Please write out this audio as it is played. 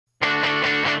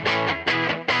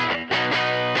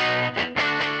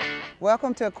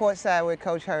Welcome to Courtside with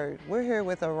Coach Hurd. We're here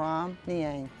with Arame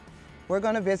Niang. We're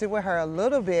going to visit with her a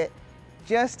little bit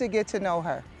just to get to know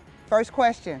her. First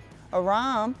question,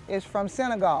 Arame is from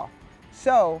Senegal.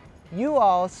 So you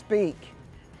all speak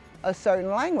a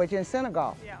certain language in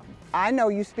Senegal. Yeah. I know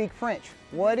you speak French.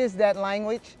 What is that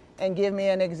language? And give me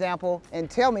an example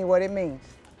and tell me what it means.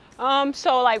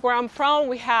 So like where I'm from,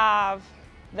 we have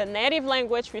the native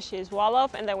language, which is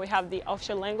Wolof, and then we have the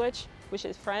official language, which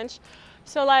is French.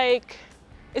 So like,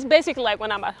 it's basically like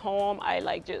when I'm at home, I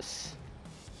like just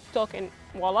talk in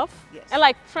Wolof. Yes. And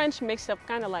like French mixed up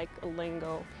kind of like a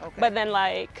lingo. Okay. But then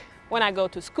like when I go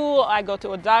to school, I go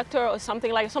to a doctor or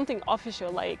something like something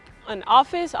official, like an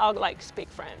office, I'll like speak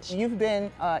French. You've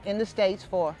been in the States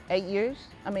for 8 years?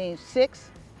 I mean, 6?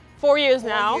 4 years 4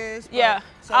 now. years, Yeah,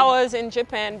 so I was in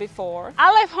Japan before.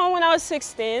 I left home when I was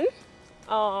 16.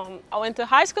 I went to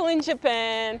high school in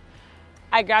Japan.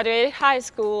 I graduated high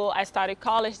school. I started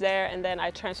college there, and then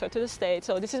I transferred to the States.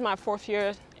 So this is my 4th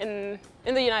year in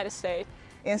the United States.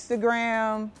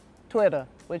 Instagram, Twitter,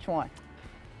 which one?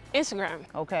 Instagram.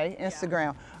 Okay,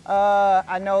 Instagram.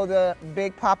 I know the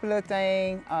big popular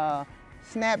thing,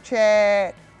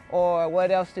 Snapchat, or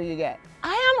what else do you get?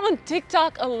 I am on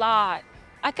TikTok a lot.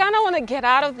 I kind of want to get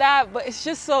out of that, but it's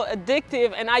just so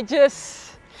addictive, and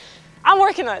I'm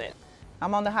working on it.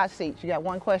 I'm on the hot seat. You got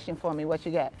one question for me. What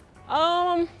you got?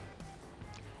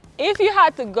 If you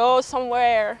had to go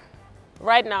somewhere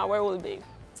right now, where would it be?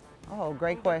 Oh,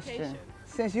 great question. Vacation.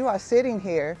 Since you are sitting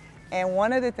here, and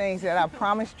one of the things that I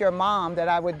promised your mom that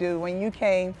I would do when you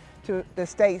came to the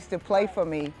States to play for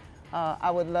me, I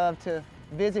would love to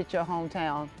visit your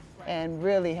hometown and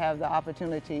really have the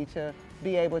opportunity to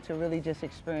be able to really just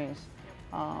experience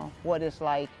what it's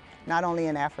like, not only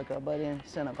in Africa, but in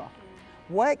Senegal.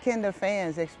 What can the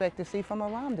fans expect to see from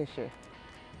Arame this year?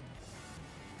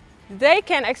 They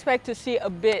can expect to see a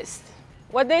beast.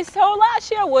 What they saw last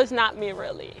year was not me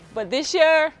really, but this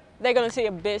year they're gonna see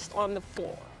a beast on the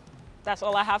floor. That's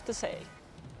all I have to say.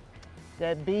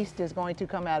 That beast is going to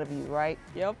come out of you, right?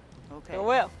 Yep. Okay. It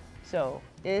will. So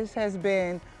this has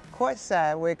been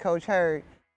Courtside with Coach Hurd.